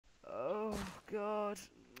God.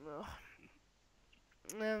 Ugh.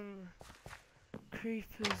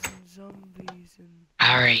 Creepers and zombies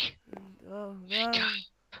Harry, oh wake no.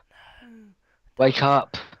 up. No. Wake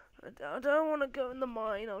up. I don't want to go in the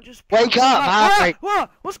mine. I'll just Wake my up, back. Harry.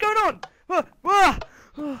 What's going on? Oh,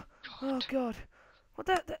 oh God.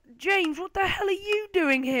 James, what the hell are you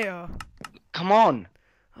doing here? Come on.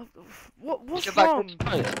 What's Get back to wrong? the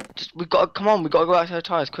tires. We've got to, come on, we've got to go back to the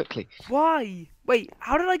tires quickly. Why? Wait,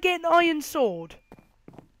 how did I get an iron sword?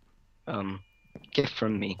 Gift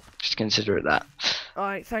from me. Just consider it that.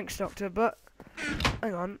 Alright, thanks, Doctor, but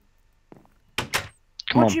hang on. Come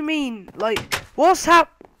What on. do you mean? Like, what's Wait,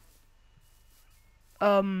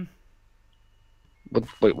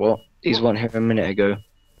 what? These weren't here a minute ago.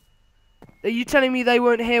 Are you telling me they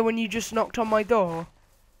weren't here when you just knocked on my door?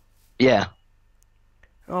 Yeah.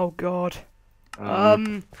 Oh God.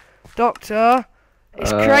 Doctor,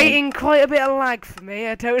 it's Um, creating quite a bit of lag for me.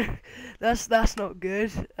 I don't. That's not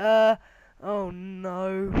good. Oh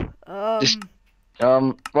no.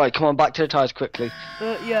 Right, come on, back to the tires quickly.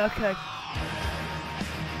 Yeah, okay.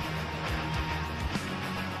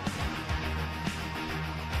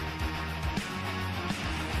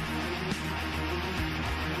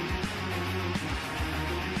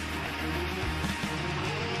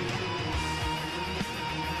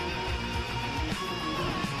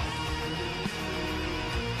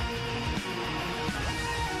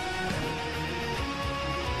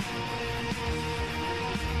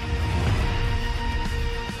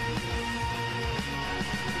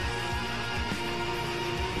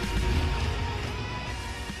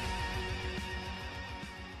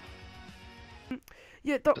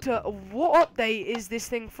 Yeah, Doctor, what update is this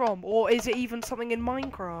thing from? Or is it even something in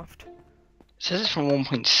Minecraft? It says it's from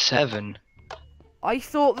 1.7. I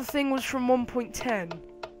thought the thing was from 1.10.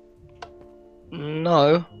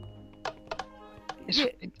 No. It's, Yeah.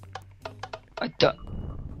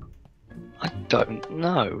 I don't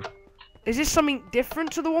know. Is this something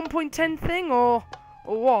different to the 1.10 thing, or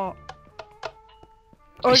what?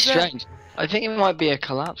 Or It's is there... strange. I think it might be a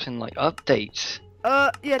collapse in like updates.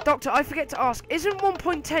 Yeah, Doctor, I forget to ask, isn't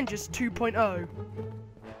 1.10 just 2.0?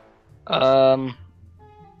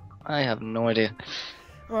 I have no idea.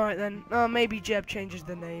 Alright then, maybe Jeb changes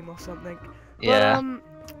the name or something. Yeah.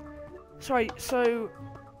 But, sorry, so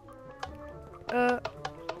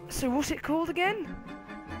what's it called again?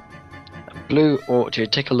 Blue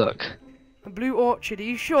Orchard, take a look. A Blue Orchard, are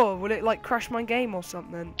you sure? Will it, like, crash my game or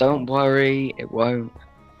something? Don't worry, it won't.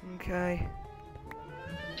 Okay.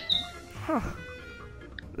 Huh.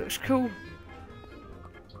 Looks cool.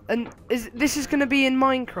 And this is gonna be in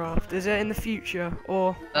Minecraft, is it, in the future?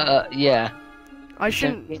 Or... Yeah. I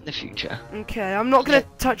shouldn't... In the future. Okay, I'm not gonna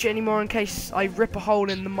touch it anymore in case I rip a hole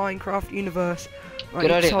in the Minecraft universe. Like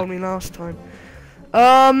Good you idea. told me last time.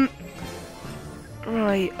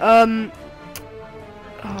 Right,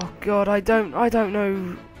 oh God, I don't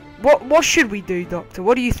know. What should we do, Doctor?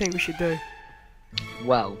 What do you think we should do?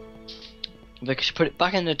 Well, we could put it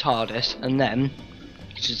back in the TARDIS and then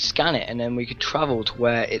we should scan it and then we could travel to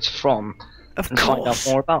where it's from Of and find out course.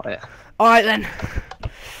 more about it. Alright then.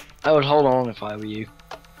 I would hold on if I were you.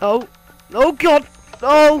 Oh God.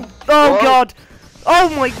 Oh What? God. Oh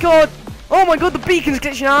my God. Oh my God, the beacon's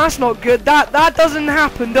glitching out. That's not good. That doesn't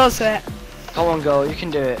happen, does it? Come on, girl, you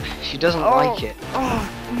can do it. She doesn't like it.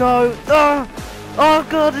 Oh no. Oh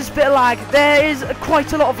God, there's a bit of lag. There is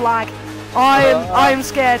quite a lot of lag. I am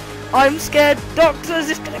scared. I'm scared. Doctors,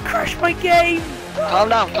 it's gonna crash my game. Calm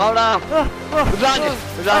down, calm down. We've landed.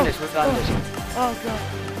 We've landed. Oh, We've landed. Oh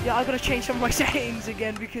God. Yeah, I gotta change some of my settings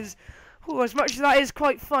again because, as much as that is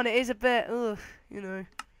quite fun, it is a bit, you know.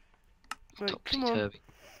 Right, come on. Topsy-turvy.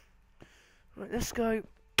 Right, let's go.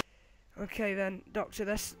 Okay then, Doctor,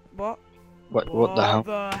 what? What the hell? What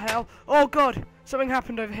the hell? Oh God, something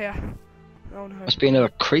happened over here. Oh no. Must be another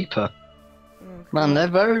creeper. Oh, Man, they're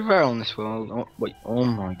very rare on this world. Oh, wait, oh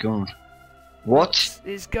my god. What?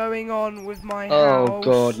 is going on with my Oh house?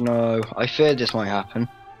 god, no. I feared this might happen.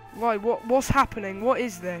 Why? What's happening? What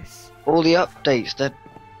is this? All the updates,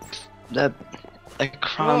 they're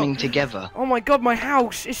cramming together. Oh my God, my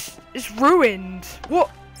house is ruined.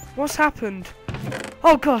 What's happened?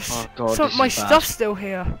 Oh gosh, Oh god, so this my is bad. stuff's still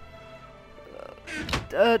here.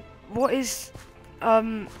 What is,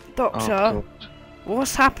 Doctor? Oh, god.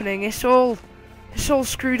 What's happening? It's all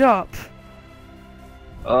screwed up.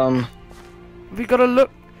 We gotta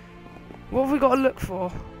look. What have we got to look for?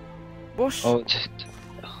 What's? Oh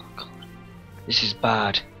god. This is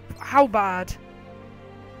bad. How bad?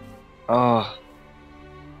 Oh.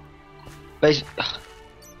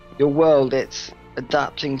 Your world, it's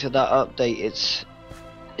adapting to that update.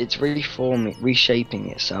 It's reshaping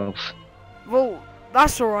itself. Well,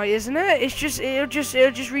 That's alright, isn't it? It'll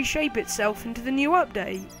just reshape itself into the new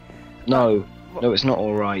update. No, no, it's not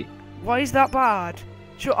alright. Why is that bad?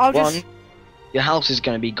 Sure, I'll One, just... your house is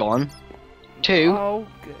going to be gone. Two, Oh,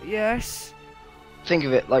 yes. think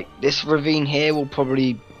of it like this ravine here will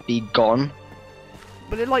probably be gone.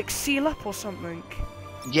 Will it like seal up or something?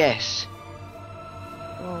 Yes,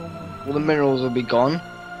 Oh, all the minerals will be gone,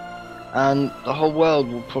 and the whole world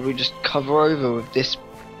will probably just cover over with this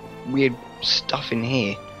weird stuff in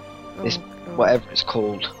here. This God. whatever it's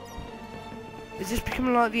called. Is this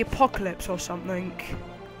becoming like the apocalypse or something?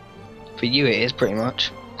 For you, it is pretty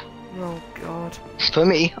much. Oh god. For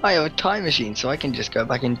me, I have a time machine, so I can just go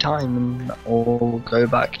back in time and or go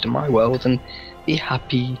back to my world and be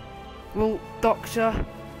happy. Well, Doctor,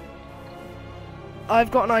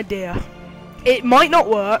 I've got an idea. It might not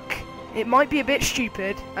work, it might be a bit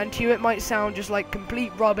stupid, and to you it might sound just like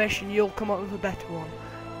complete rubbish and you'll come up with a better one.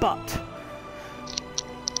 But,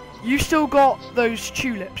 you still got those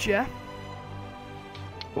tulips, yeah?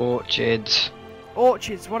 Orchids.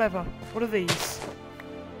 Orchids, whatever. What are these?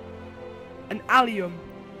 An allium.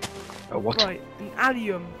 Oh, what? Right, an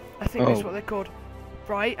allium. I think that's Oh. what they're called.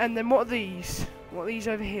 Right, and then what are these? What are these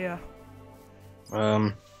over here?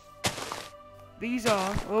 These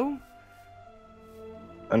are... Oh.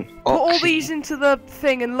 An Put all oxy. these into the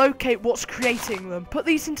thing and locate what's creating them. Put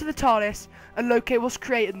these into the TARDIS and locate what's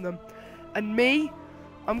creating them. And me,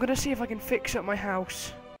 I'm gonna see if I can fix up my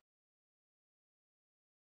house.